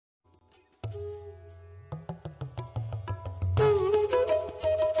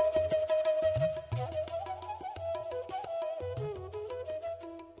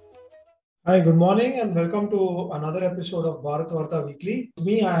Hi, good morning and welcome to another episode of Bharatvaarta Weekly. With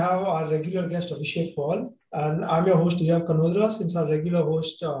me, I have our regular guest Abhishek Paul and I'm your host Iyav Kanodra since our regular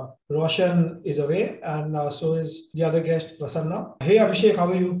host Roshan is away and so is the other guest Prasanna. Hey Abhishek, how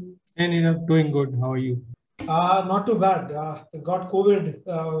are you? Hey, Nirav, doing good. How are you? Not too bad. Got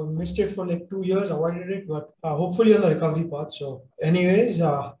COVID, missed it for like 2 years, avoided it, but hopefully on the recovery path. So, anyways,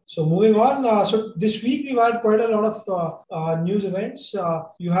 so moving on. So this week we've had quite a lot of news events.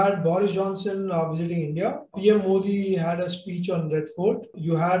 You had Boris Johnson visiting India. PM Modi had a speech on Red Fort.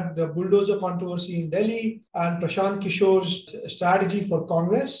 You had the Bulldozer controversy in Delhi and Prashant Kishore's strategy for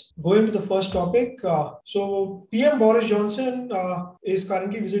Congress. Going to the first topic. So PM Boris Johnson is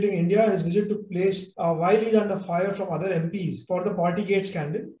currently visiting India. His visit took place while he's under fire from other MPs for the Partygate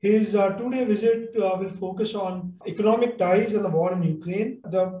scandal. His two-day visit will focus on economic ties and the war in Ukraine.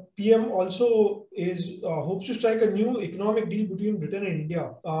 The PM also hopes to strike a new economic deal between Britain and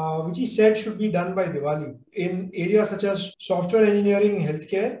India, which he said should be done by Diwali in areas such as software engineering,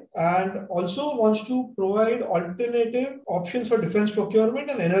 healthcare, and also wants to provide alternative options for defense procurement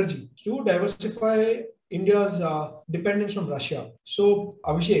and energy to diversify India's dependence on Russia. So,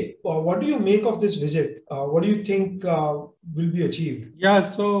 Abhishek, what do you make of this visit? What do you think will be achieved? Yeah,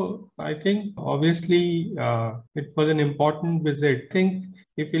 so I think obviously it was an important visit. I think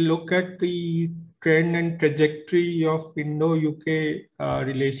if you look at the trend and trajectory of Indo-UK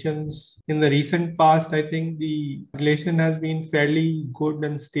relations in the recent past, I think the relation has been fairly good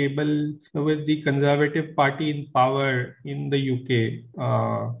and stable with the Conservative Party in power in the UK.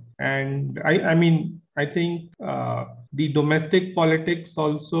 And I think the domestic politics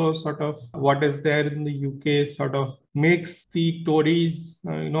also sort of what is there in the UK sort of makes the Tories,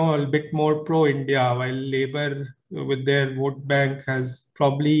 a bit more pro-India, while Labour with their vote bank has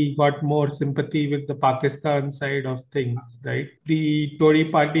probably got more sympathy with the Pakistan side of things, right? The Tory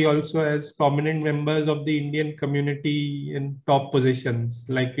party also has prominent members of the Indian community in top positions,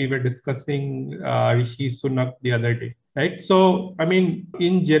 like we were discussing Rishi Sunak the other day. Right. So,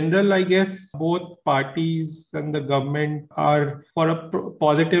 in general, I guess both parties and the government are for a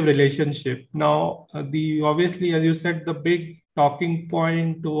positive relationship. Now, obviously, as you said, the big talking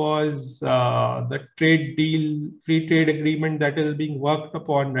point was the trade deal, free trade agreement that is being worked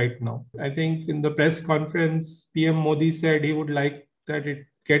upon right now. I think in the press conference, PM Modi said he would like that it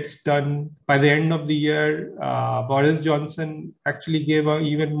gets done by the end of the year. Boris Johnson actually gave an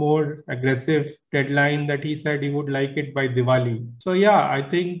even more aggressive deadline that he said he would like it by Diwali. So yeah, I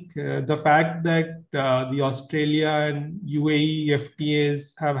think the fact that the Australia and UAE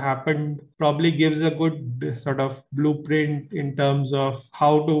FTAs have happened probably gives a good sort of blueprint in terms of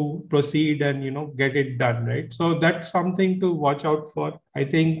how to proceed and get it done, right? So that's something to watch out for. I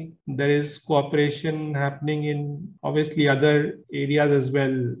think there is cooperation happening in obviously other areas as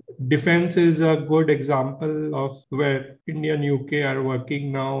well. Defense is a good example of where India and UK are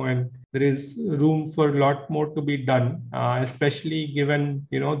working now, and there is room for a lot more to be done, especially given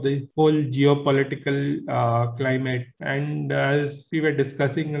the whole geopolitical climate. And as we were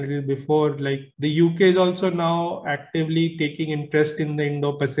discussing a little before, like the UK is also now actively taking interest in the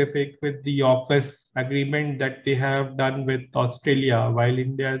Indo-Pacific with the AUKUS agreement that they have done with Australia, while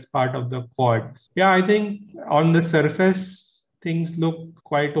India is part of the Quad. Yeah, I think on the surface, things look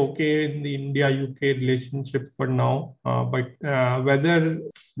quite okay in the India-UK relationship for now. But whether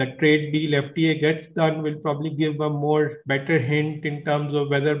the trade deal FTA gets done will probably give a better hint in terms of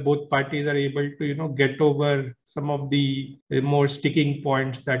whether both parties are able to, get over some of the more sticking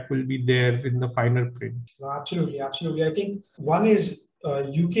points that will be there in the final print. Absolutely. I think one is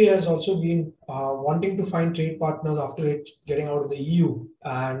UK has also been wanting to find trade partners after it getting out of the EU.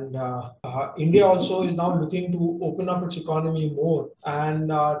 And India also is now looking to open up its economy more and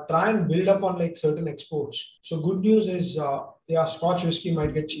try and build up on like certain exports. So good news is Scotch whiskey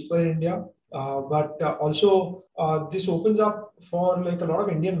might get cheaper in India. But also this opens up for like a lot of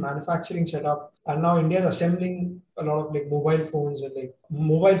Indian manufacturing setup. And now India is assembling a lot of like mobile phones and like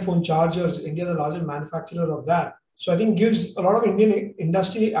mobile phone chargers. India is the largest manufacturer of that. So I think gives a lot of Indian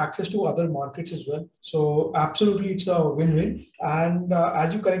industry access to other markets as well. So absolutely, it's a win-win. And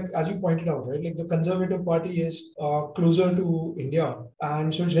as you pointed out, right, like the Conservative Party is closer to India,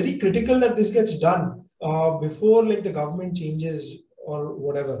 and so it's very critical that this gets done before like the government changes or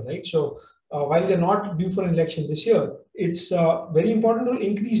whatever, right? So while they're not due for an election this year, it's very important to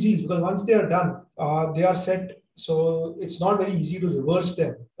increase deals because once they are done, they are set. So it's not very easy to reverse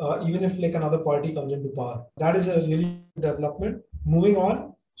them, even if like another party comes into power. That is a really good development. Moving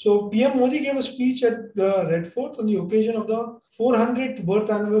on, So PM Modi gave a speech at the Red Fort on the occasion of the 400th birth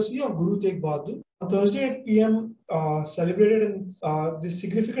anniversary of Guru Tegh Bahadur. On Thursday, PM celebrated this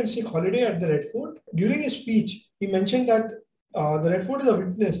significant Sikh holiday at the Red Fort. During his speech, he mentioned that the Red Fort is a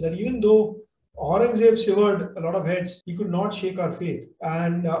witness that even though Aurangzeb severed a lot of heads, he could not shake our faith.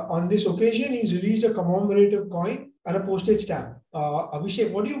 And on this occasion, he's released a commemorative coin and a postage stamp.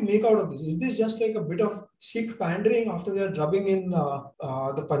 Abhishek, what do you make out of this? Is this just like a bit of Sikh pandering after they're drubbing in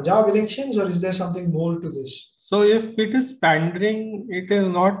the Punjab elections, or is there something more to this? So if it is pandering, it is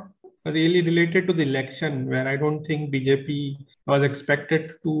not really related to the election, where I don't think BJP was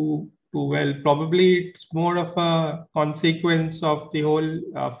expected to do well. Probably it's more of a consequence of the whole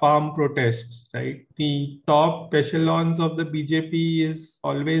farm protests, right? The top echelons of the BJP is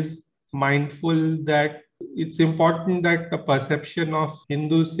always mindful that it's important that the perception of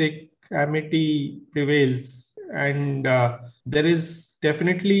Hindu-Sikh amity prevails. And there is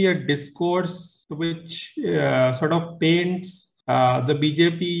definitely a discourse which sort of paints the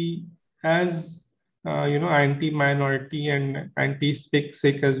BJP as anti-minority and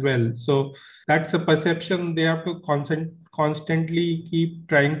anti-Sikh as well. So that's a perception they have to constantly keep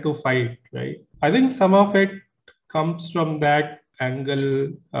trying to fight, right? I think some of it comes from that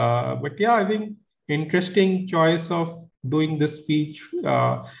angle. But yeah, I think interesting choice of doing this speech,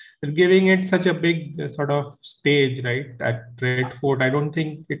 giving it such a big sort of stage, right, at Red Fort. I don't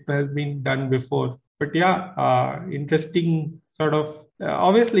think it has been done before. But yeah, interesting sort of,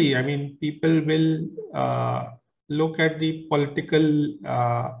 obviously, I mean, people will look at the political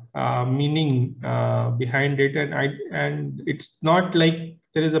meaning behind it. And it's not like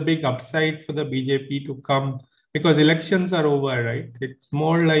there is a big upside for the BJP to come because elections are over, right? It's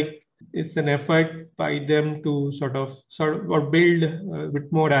more like it's an effort by them to sort of or build a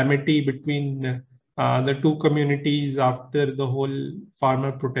bit more amity between the two communities after the whole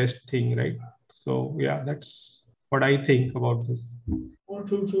farmer protest thing, right? So yeah, that's what I think about this. Oh,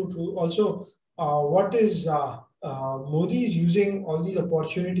 true. Also, what is Modi is using all these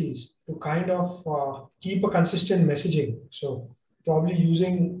opportunities to kind of keep a consistent messaging. So probably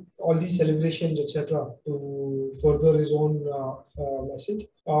using all these celebrations, etc., to further his own message.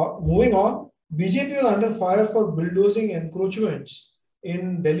 Moving on, BJP was under fire for bulldozing encroachments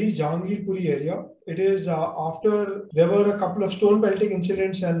in Delhi's Jahangirpuri area. It is after there were a couple of stone pelting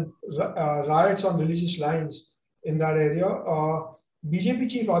incidents and riots on religious lines in that area. BJP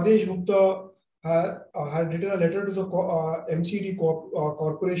chief Adesh Gupta had written a letter to the MCD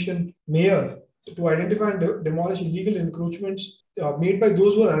corporation mayor to identify and demolish illegal encroachments made by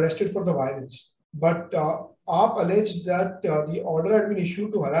those who were arrested for the violence. But AAP alleged that the order had been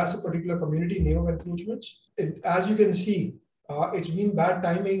issued to harass a particular community in name of encroachments. As you can see, it's been bad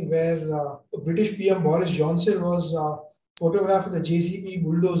timing where British PM Boris Johnson was photographed with a JCB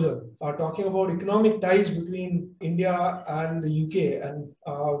Bulldozer talking about economic ties between India and the UK, and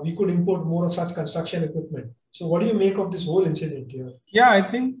we could import more of such construction equipment. So what do you make of this whole incident here? Yeah, I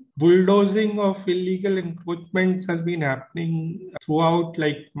think bulldozing of illegal encroachments has been happening throughout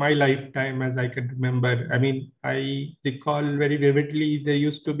like my lifetime as I can remember. I mean, I recall very vividly there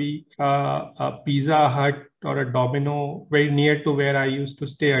used to be a Pizza Hut or a Domino very near to where I used to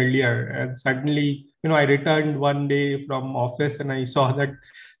stay earlier. And suddenly, I returned one day from office and I saw that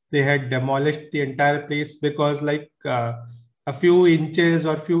they had demolished the entire place because like a few inches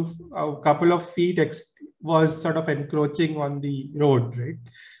or a couple of feet was sort of encroaching on the road, right,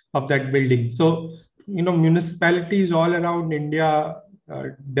 of that building. So, municipalities all around India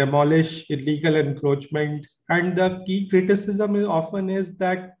demolish illegal encroachments. And the key criticism is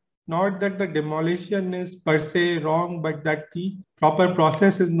that not that the demolition is per se wrong, but that the proper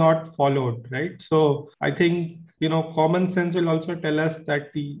process is not followed, right? So I think, common sense will also tell us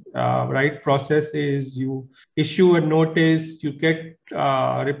that the right process is you issue a notice, you get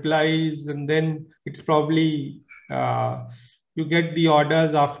replies, and then it's probably you get the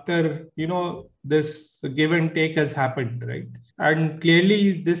orders after, this give and take has happened, right? And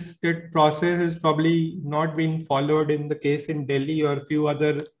clearly that process is probably not being followed in the case in Delhi or a few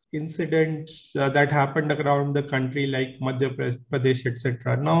other incidents that happened around the country like Madhya Pradesh,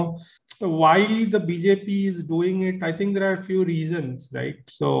 etc. Now, why the BJP is doing it, I think there are a few reasons, right?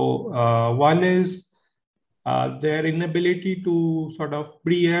 So one is their inability to sort of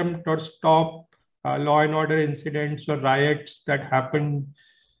preempt or stop law and order incidents or riots that happened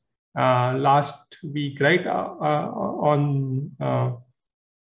last week, right? On Ram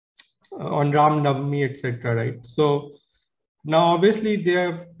Navami, etc. Right? So now, obviously, they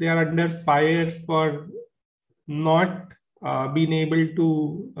are under fire for not being able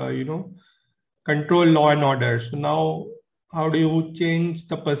to, control law and order. So now, how do you change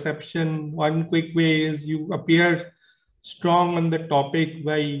the perception? One quick way is you appear strong on the topic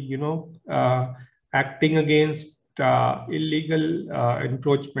by, acting against illegal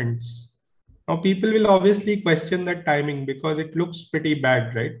encroachments. Now, people will obviously question that timing because it looks pretty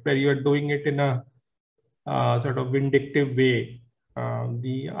bad, right? Where you are doing it in a sort of vindictive way.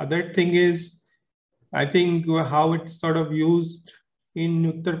 The other thing is, I think how it's sort of used in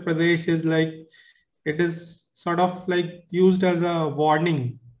Uttar Pradesh is like, it is sort of like used as a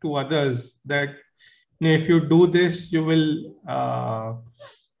warning to others that if you do this, you will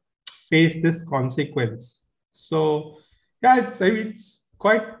face this consequence. So, yeah, it's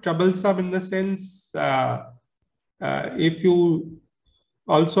quite troublesome in the sense, if you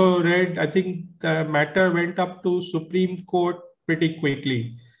also read, I think the matter went up to Supreme Court pretty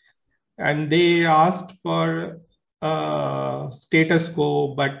quickly, and they asked for status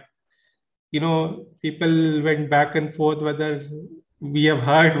quo, but people went back and forth whether we have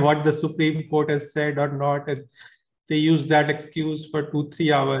heard what the Supreme Court has said or not, and they used that excuse for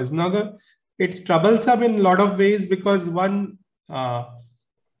 2-3 hours. Now, it's troublesome in a lot of ways because one,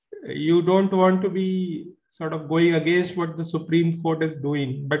 you don't want to be sort of going against what the Supreme Court is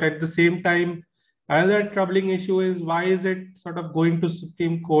doing, but at the same time, another troubling issue is why is it sort of going to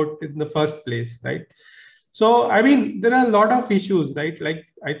Supreme Court in the first place, right? So, I mean, there are a lot of issues, right? Like,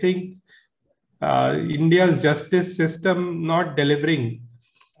 I think India's justice system not delivering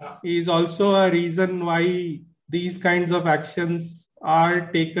is also a reason why these kinds of actions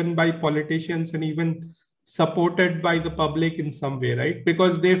are taken by politicians and even supported by the public in some way, right?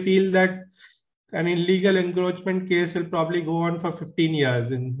 Because they feel that an illegal encroachment case will probably go on for 15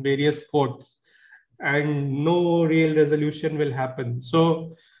 years in various courts and no real resolution will happen.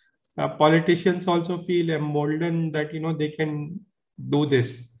 So politicians also feel emboldened that, they can do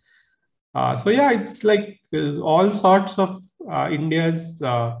this. So yeah, it's like all sorts of India's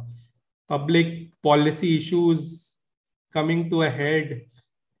public policy issues coming to a head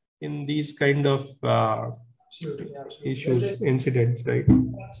in these kind of Absolutely. issues, incidents, right?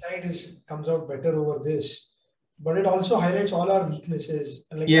 One side comes out better over this, but it also highlights all our weaknesses.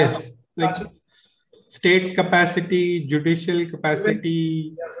 And yes, like state capacity, judicial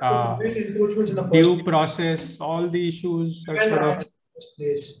capacity, due process, all the issues are sort of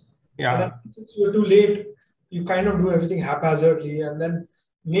place. Yeah. And then since you're too late, you kind of do everything haphazardly, and then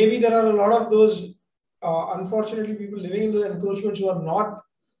maybe there are a lot of those unfortunately people living in those encroachments who are not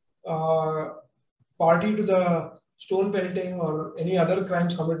party to the stone pelting or any other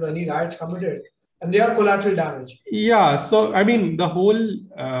crimes committed, any riots committed, and they are collateral damage. Yeah. So, I mean, the whole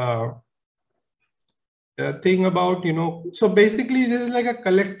thing about, so basically this is like a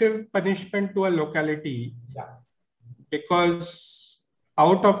collective punishment to a locality. Yeah. Because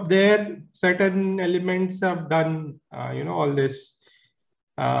out of there, certain elements have done, all this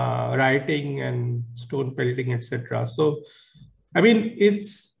rioting and stone pelting, etc. So, I mean,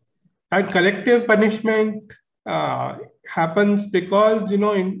 it's a collective punishment happens because,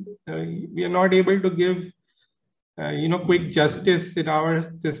 we are not able to give, quick justice in our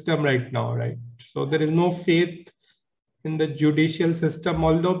system right now, right? So there is no faith in the judicial system,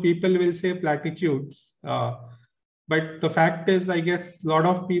 although people will say platitudes. But the fact is, I guess, a lot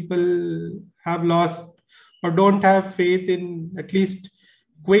of people have lost or don't have faith in at least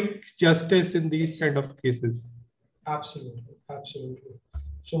quick justice in these kind of cases. Absolutely. Absolutely.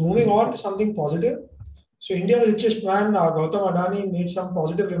 So moving on to something positive. So India's richest man, Gautam Adani, made some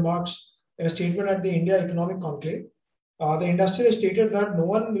positive remarks in a statement at the India Economic Conclave. The industry has stated that no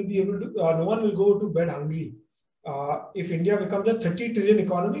one will go to bed hungry if India becomes a 30 trillion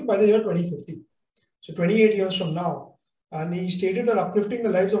economy by the year 2050. So 28 years from now. And he stated that uplifting the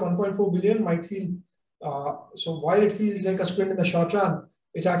lives of 1.4 billion might feel, so while it feels like a sprint in the short run,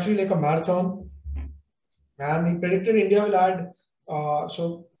 it's actually like a marathon. And he predicted India will add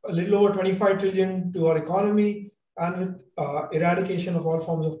so a little over 25 trillion to our economy and with eradication of all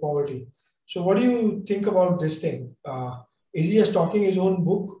forms of poverty. So what do you think about this thing? Is he just talking his own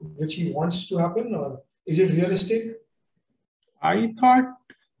book, which he wants to happen, or is it realistic? I thought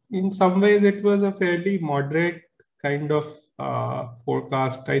in some ways it was a fairly moderate kind of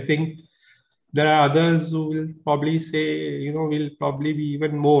forecast. I think there are others who will probably say, will probably be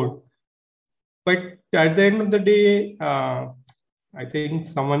even more. But at the end of the day, I think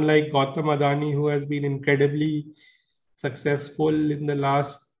someone like Gautam Adani, who has been incredibly successful in the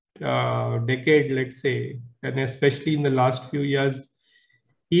last decade, let's say, and especially in the last few years,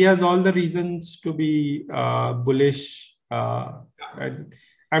 he has all the reasons to be bullish. And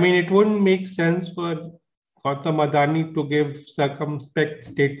I mean, it wouldn't make sense for Gautam Adani to give circumspect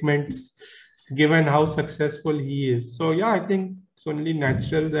statements given how successful he is. So yeah, I think it's only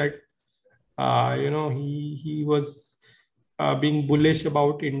natural that he was being bullish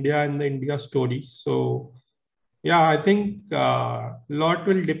about India and the India story. So yeah, I think a lot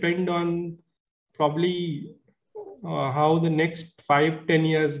will depend on probably how the next 5-10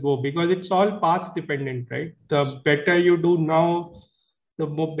 years go, because it's all path dependent, right? The better you do now, the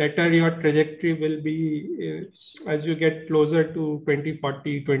more better your trajectory will be as you get closer to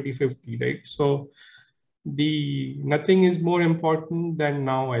 2040, 2050, right? So the nothing is more important than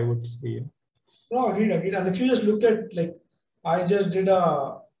now, I would say. No, agreed, agreed. And if you just look at, like, I just did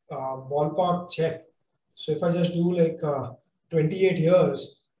a ballpark check. So if I just do like 28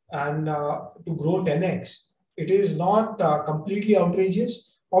 years and to grow 10x, it is not completely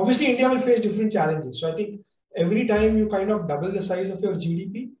outrageous. Obviously, India will face different challenges. So I think every time you kind of double the size of your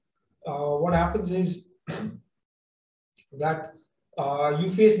GDP, what happens is that you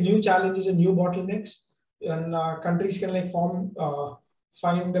face new challenges and new bottlenecks, and countries can like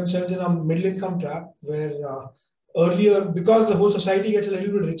find themselves in a middle income trap where earlier, because the whole society gets a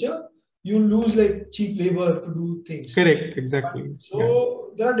little bit richer, you lose like cheap labor to do things. Correct, exactly.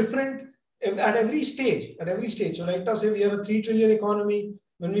 So there are different at every stage. So right now, say we are a 3 trillion economy.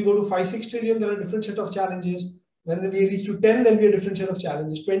 When we go to 5-6 trillion, there are different set of challenges. When we reach to 10, there'll be a different set of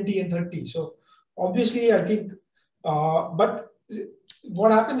challenges, 20 and 30. So obviously, I think, but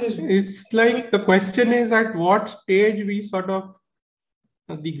what happens is, it's like the question is at what stage we sort of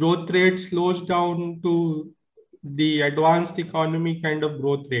the growth rate slows down to the advanced economy kind of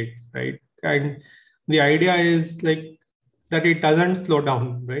growth rates, right? And the idea is like that it doesn't slow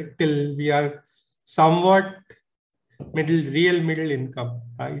down, right? Till we are somewhat real middle income,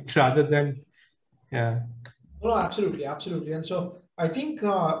 right? Rather than, yeah. no, absolutely, absolutely. And so I think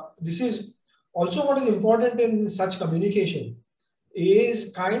this is also what is important in such communication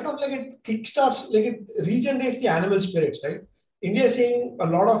is kind of like it kickstarts, like it regenerates the animal spirits, right? India is seeing a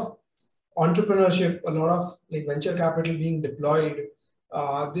lot of entrepreneurship, a lot of like venture capital being deployed.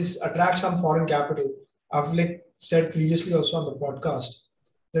 This attracts some foreign capital. I've like said previously also on the podcast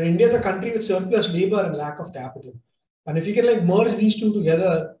that India is a country with surplus labor and lack of capital. And if you can like merge these two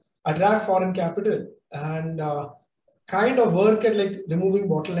together, attract foreign capital and kind of work at like removing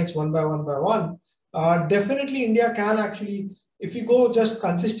bottlenecks one by one, definitely India can actually, if you go just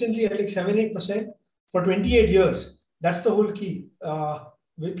consistently at like 7-8% for 28 years, that's the whole key.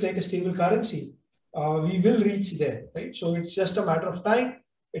 With like a stable currency, we will reach there, right? So it's just a matter of time.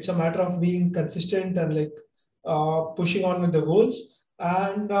 It's a matter of being consistent and like pushing on with the goals.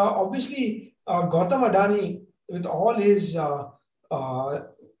 And obviously, Gautam Adani, with all his uh,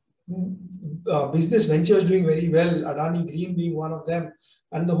 business ventures doing very well, Adani Green being one of them,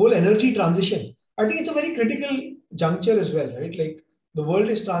 and the whole energy transition, I think it's a very critical juncture as well, right? Like the world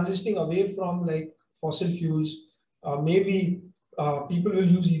is transitioning away from like fossil fuels. Maybe people will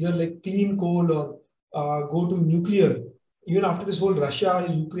use either like clean coal or go to nuclear, even after this whole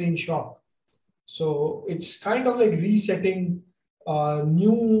Russia-Ukraine shock. So it's kind of like resetting,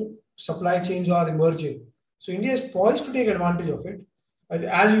 new supply chains are emerging. So India is poised to take advantage of it.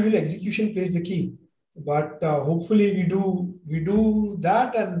 As usual, execution plays the key. But hopefully we do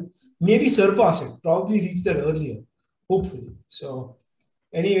that and maybe surpass it, probably reach there earlier, hopefully. So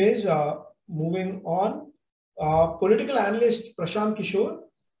anyways, moving on, political analyst Prashant Kishore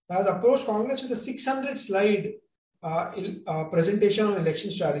has approached Congress with a 600 slide presentation on election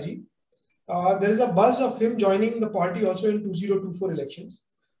strategy. There is a buzz of him joining the party also in 2024 elections.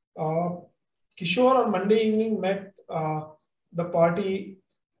 Kishore on Monday evening met the party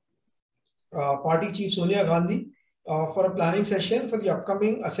chief Sonia Gandhi for a planning session for the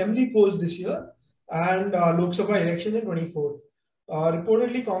upcoming assembly polls this year and Lok Sabha elections in 24.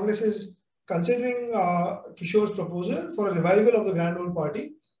 Reportedly, Congress is considering Kishore's proposal for a revival of the Grand Old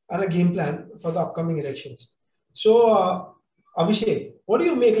Party and a game plan for the upcoming elections. So, Abhishek, what do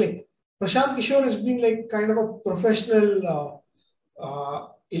you make? Like Prashant Kishore has been like kind of a professional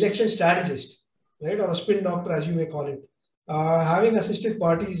election strategist, right, or a spin doctor, as you may call it, having assisted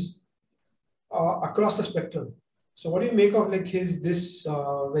parties across the spectrum. So, what do you make of like this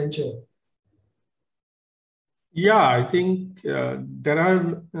venture? Yeah, I think there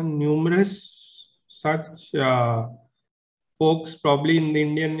are numerous such folks probably in the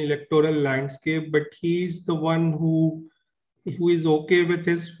Indian electoral landscape, but he's the one who is okay with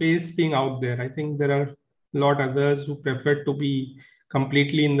his face being out there. I think there are a lot others who prefer to be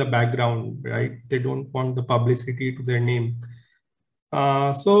completely in the background, right? They don't want the publicity to their name.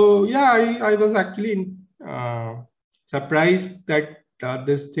 So yeah, I was actually surprised that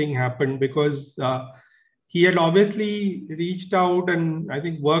this thing happened because he had obviously reached out and I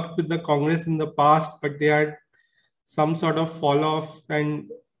think worked with the Congress in the past, but they had some sort of fall off. And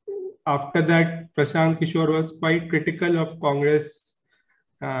after that, Prashant Kishore was quite critical of Congress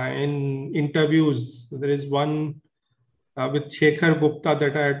in interviews. There is one with Shekhar Gupta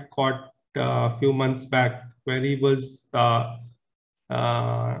that I had caught a few months back, where he was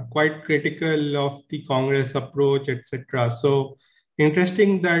quite critical of the Congress approach, etc. So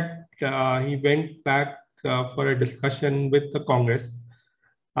interesting that he went back for a discussion with the Congress.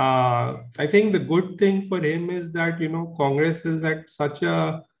 I think the good thing for him is that, Congress is at such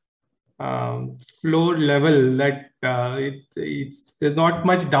a floor level that there's not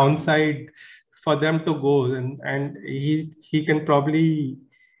much downside for them to go, and he can probably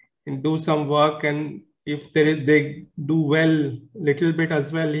do some work, and if they do well little bit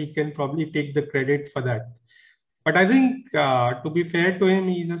as well, he can probably take the credit for that. But I think to be fair to him,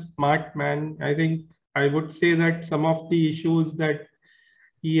 he's a smart man. I think I would say that some of the issues that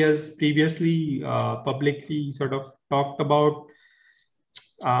he has previously publicly sort of talked about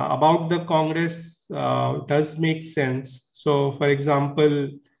the Congress does make sense. So, for example,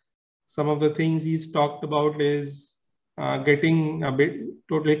 some of the things he's talked about is getting a bit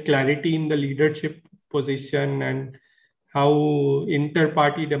total clarity in the leadership position and how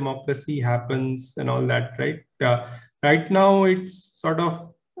inter-party democracy happens and all that, right? Right now, it's sort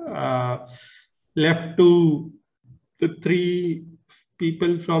of left to the three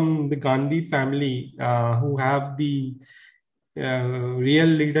people from the Gandhi family who have the real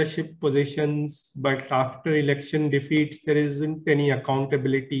leadership positions, but after election defeats, there isn't any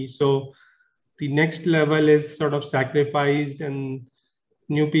accountability. So the next level is sort of sacrificed and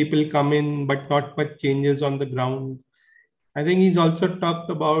new people come in, but not much changes on the ground. I think he's also talked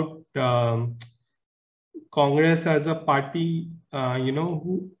about Congress as a party,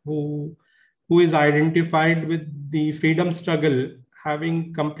 who is identified with the freedom struggle,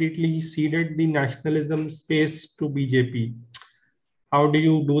 having completely ceded the nationalism space to BJP. How do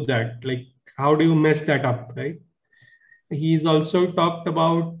you do that? Like, how do you mess that up, right? He's also talked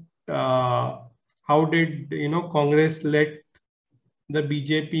about how did Congress let the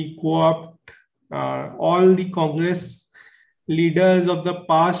BJP co-opt all the Congress leaders of the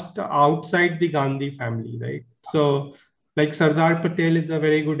past outside the Gandhi family, right? So, like Sardar Patel is a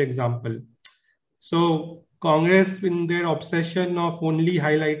very good example. So, Congress, in their obsession of only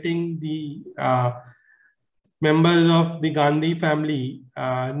highlighting the members of the Gandhi family,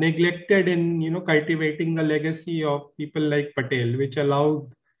 neglected in cultivating the legacy of people like Patel, which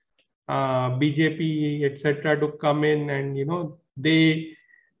allowed BJP etc. to come in, and they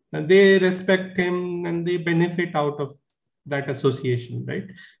respect him and they benefit out of that association, right?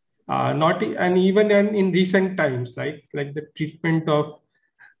 And even in recent times, like the treatment of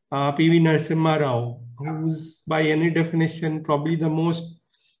PV Narasimha Rao, who's by any definition probably the most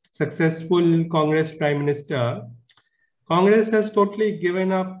successful Congress Prime Minister. Congress has totally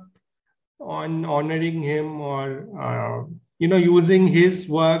given up on honoring him or using his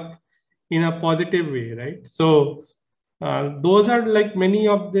work in a positive way, right? So those are like many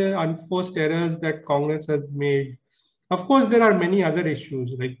of the unforced errors that Congress has made. Of course, there are many other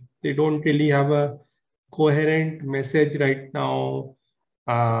issues, like they don't really have a coherent message right now.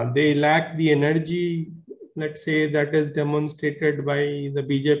 They lack the energy, let's say, that is demonstrated by the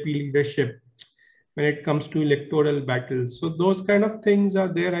BJP leadership when it comes to electoral battles. So those kind of things are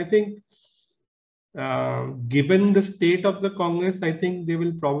there. I think given the state of the Congress, I think they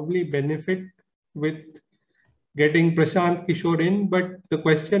will probably benefit with getting Prashant Kishore in. But the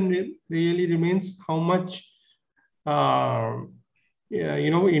question really remains how much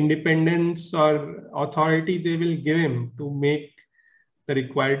independence or authority they will give him to make the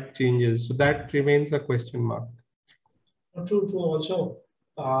required changes. So that remains a question mark. True. Also,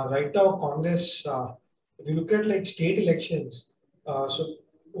 right now, Congress, if you look at like state elections, so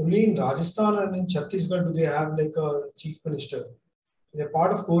only in Rajasthan and in Chhattisgarh do they have like a chief minister. They're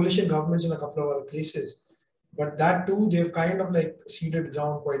part of coalition governments in a couple of other places. But that too, they've kind of like ceded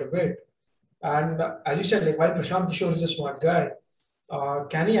ground quite a bit. And as you said, like while Prashant Kishore is a smart guy,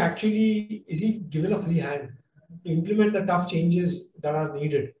 is he given a free hand to implement the tough changes that are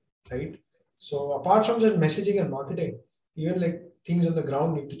needed, right? So apart from just messaging and marketing, even like things on the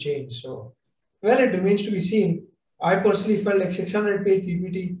ground need to change. So, well, it remains to be seen. I personally felt like 600-page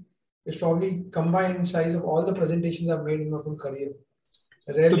PPT is probably combined size of all the presentations I've made in my full career.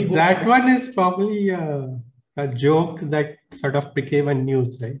 So that one is probably a joke that sort of became a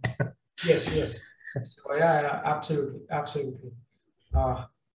news, right? Yes. So yeah, absolutely.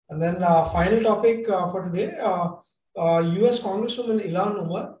 And then final topic for today, US Congresswoman Ilhan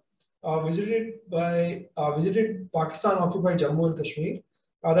Omar visited Pakistan-occupied Jammu and Kashmir.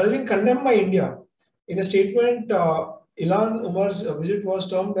 That has been condemned by India. In a statement, Ilhan Umar's visit was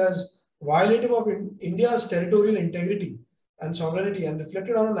termed as violative of India's territorial integrity and sovereignty and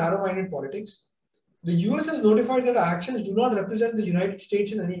reflected on a narrow-minded politics. The US has notified that actions do not represent the United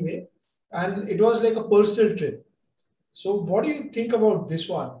States in any way, and it was like a personal trip. So, what do you think about this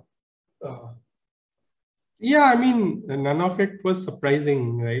one? Yeah, I mean, none of it was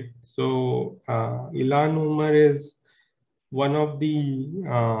surprising, right? So, Ilhan Umar is one of the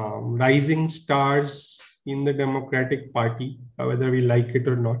rising stars in the Democratic Party, whether we like it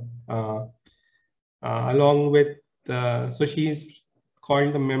or not. Along with, so she's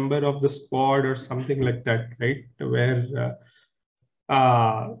called a member of the squad or something like that, right? Where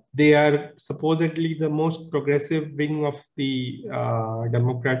they are supposedly the most progressive wing of the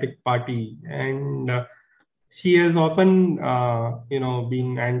Democratic Party, and she has often,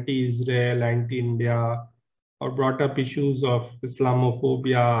 been anti-Israel, anti-India, or brought up issues of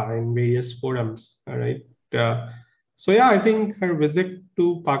Islamophobia in various forums. All right. So yeah, I think her visit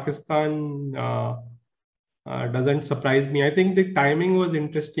to Pakistan doesn't surprise me. I think the timing was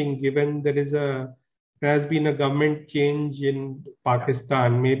interesting, given there has been a government change in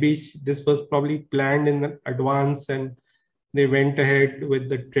Pakistan. Maybe this was probably planned in advance, and they went ahead with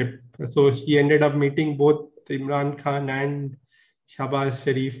the trip. So she ended up meeting both Imran Khan and Shahbaz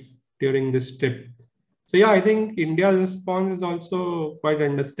Sharif during this trip. So yeah, I think India's response is also quite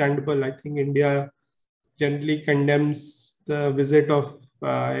understandable. I think India generally condemns the visit of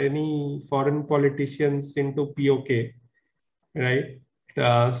any foreign politicians into POK, right?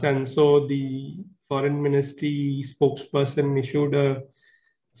 And so the foreign ministry spokesperson issued a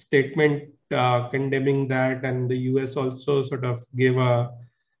statement condemning that, and the US also sort of gave a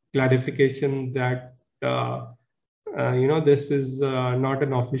clarification that this is not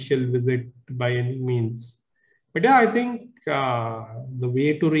an official visit by any means. But yeah, I think the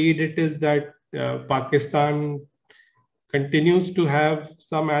way to read it is that Pakistan continues to have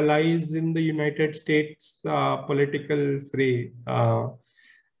some allies in the United States political fray,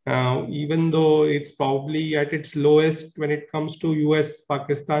 even though it's probably at its lowest when it comes to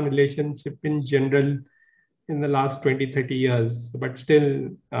US-Pakistan relationship in general in the last 20, 30 years. But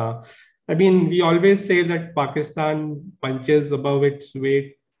still, I mean, we always say that Pakistan punches above its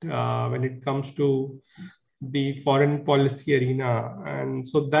weight when it comes to the foreign policy arena. And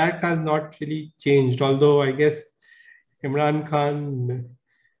so that has not really changed, although I guess Imran Khan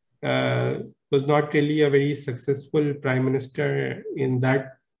was not really a very successful prime minister in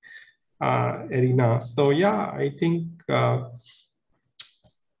that arena. So yeah, I think the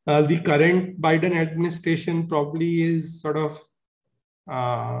current Biden administration probably is sort of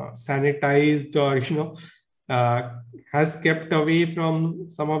sanitized, or has kept away from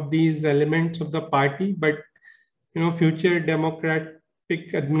some of these elements of the party. But future Democratic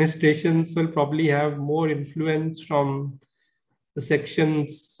administrations will probably have more influence from the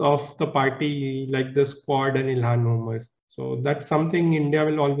sections of the party like the Squad and Ilhan Omar. So that's something India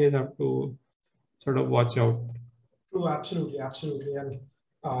will always have to sort of watch out. True, absolutely, absolutely. And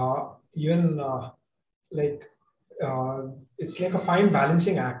even it's like a fine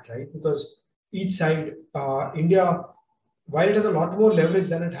balancing act, right? Because each side, India, while it has a lot more leverage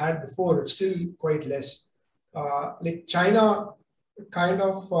than it had before, it's still quite less. Like China kind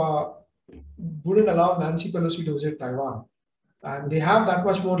of wouldn't allow Nancy Pelosi to visit Taiwan. And they have that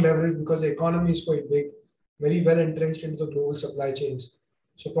much more leverage because the economy is quite big, very well entrenched into the global supply chains.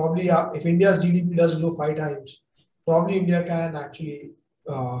 So probably if India's GDP does grow 5 times, probably India can actually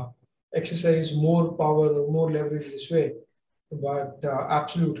exercise more power or more leverage this way. But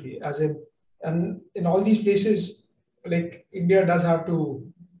absolutely, and in all these places, like India does have to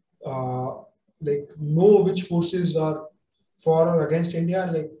know which forces are for or against India,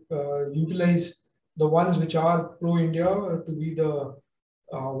 and utilize the ones which are pro-India to be the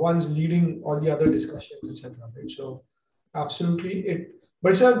ones leading all the other discussions, etc. Right? So absolutely,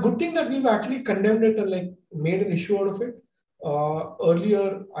 but it's a good thing that we've actually condemned it and made an issue out of it.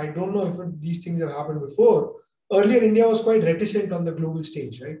 Earlier, I don't know if these things have happened before. Earlier, India was quite reticent on the global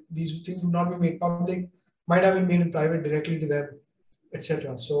stage, right? These things would not be made public, might have been made in private directly to them,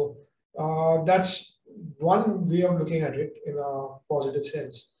 etc. So that's one way of looking at it in a positive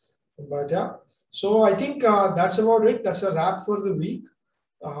sense. But yeah, so I think that's about it. That's a wrap for the week.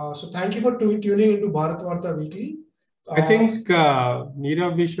 So thank you for tuning into Bharatvaarta Weekly. I think,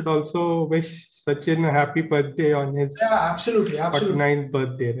 Neerav, we should also wish Sachin a happy birthday on his absolutely 49th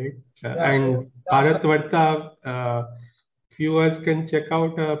birthday, right? And Bharatvaarta viewers can check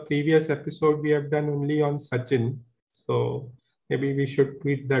out a previous episode we have done only on Sachin. So Maybe we should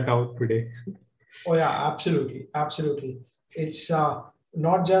tweet that out today. Oh yeah, absolutely, absolutely. It's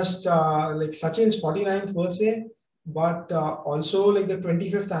not just like Sachin's 49th birthday, but also like the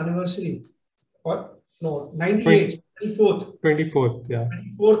 25th anniversary, or no, 98th, 24th, 24th, yeah.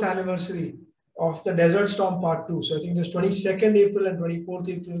 24th anniversary of the Desert Storm Part 2. So I think there's 22nd April and 24th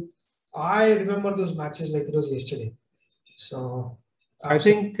April. I remember those matches like it was yesterday. So I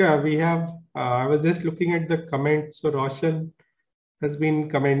think we have, I was just looking at the comments. So Roshan has been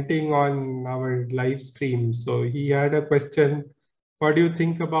commenting on our live stream. So he had a question. What do you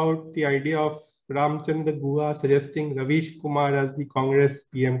think about the idea of Ramchandra Guha suggesting Ravish Kumar as the Congress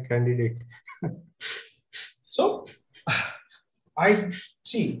PM candidate? So I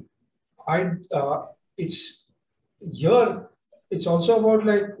see, it's here, it's also about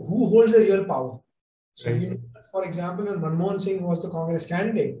like who holds the real power. So, Right. for example, when Manmohan Singh was the Congress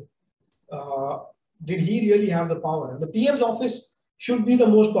candidate, did he really have the power? And the PM's office should be the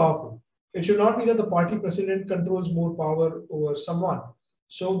most powerful. It should not be that the party president controls more power over someone.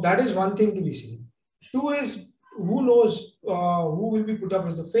 So that is one thing to be seen. Two is who knows who will be put up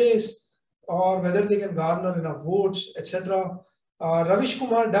as the face or whether they can garner enough votes, etc. Ravish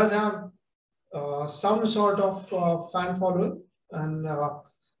Kumar does have some sort of fan following, and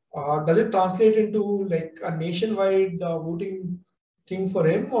does it translate into like a nationwide voting thing for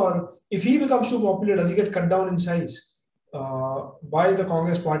him, or if he becomes too popular, does he get cut down in size by the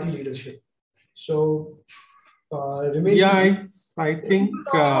Congress party leadership? So remains. Yeah, I think.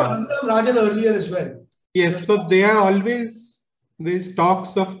 Rajan earlier as well. Yes, so there are always these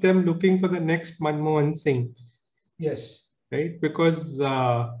talks of them looking for the next Manmohan Singh. Yes. Right, because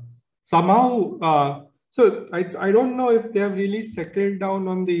somehow, so I don't know if they have really settled down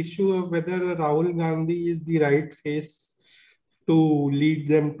on the issue of whether Rahul Gandhi is the right face to lead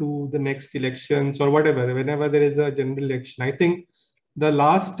them to the next elections or whatever, whenever there is a general election. I think the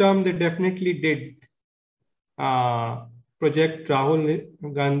last term they definitely did project Rahul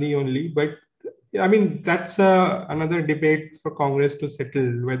Gandhi only, but I mean, that's another debate for Congress to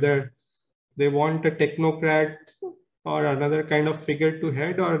settle, whether they want a technocrat or another kind of figure to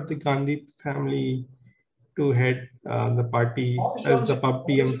head, or the Gandhi family to head the party as the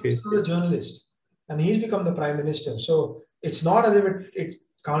PM face. He's a journalist, and he's become the prime minister. So it's not as if it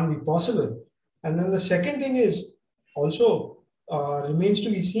can't be possible. And then the second thing is also remains to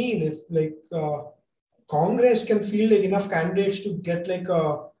be seen if like Congress can field like enough candidates to get like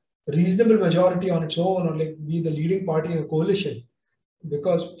a reasonable majority on its own, or like be the leading party in a coalition.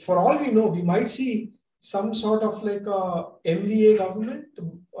 Because for all we know, we might see some sort of like a MVA government.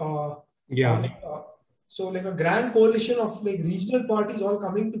 So like a grand coalition of like regional parties all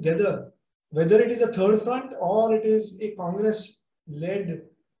coming together, whether it is a third front or it is a Congress-led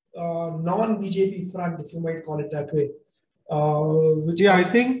non-BJP front, if you might call it that way. I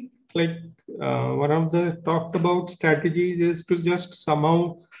think like one of the talked about strategies is to just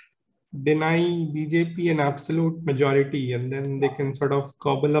somehow deny BJP an absolute majority, and then they can sort of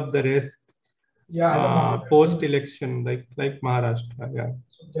cobble up the rest. Yeah, post-election, like Maharashtra. Yeah.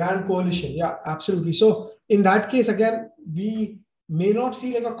 So grand coalition. Yeah, absolutely. So in that case, again, we may not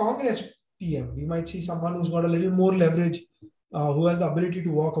see like a Congress PM. We might see someone who's got a little more leverage, who has the ability to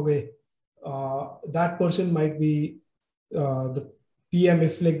walk away. That person might be the PM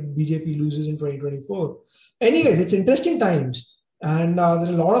if like BJP loses in 2024. Anyways, it's interesting times, and there are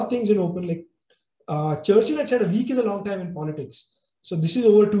a lot of things in open. Like Churchill had said, a week is a long time in politics. So this is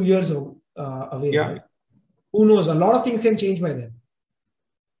over 2 years away. Yeah. Right? Who knows? A lot of things can change by then.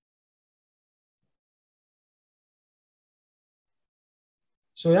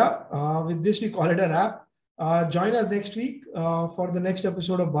 So yeah, with this we call it a wrap. Join us next week for the next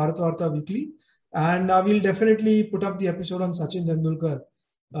episode of Bharatvaarta Weekly, and we'll definitely put up the episode on Sachin Tendulkar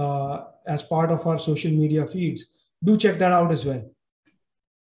as part of our social media feeds. Do check that out as well.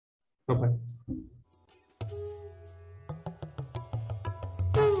 Bye-bye.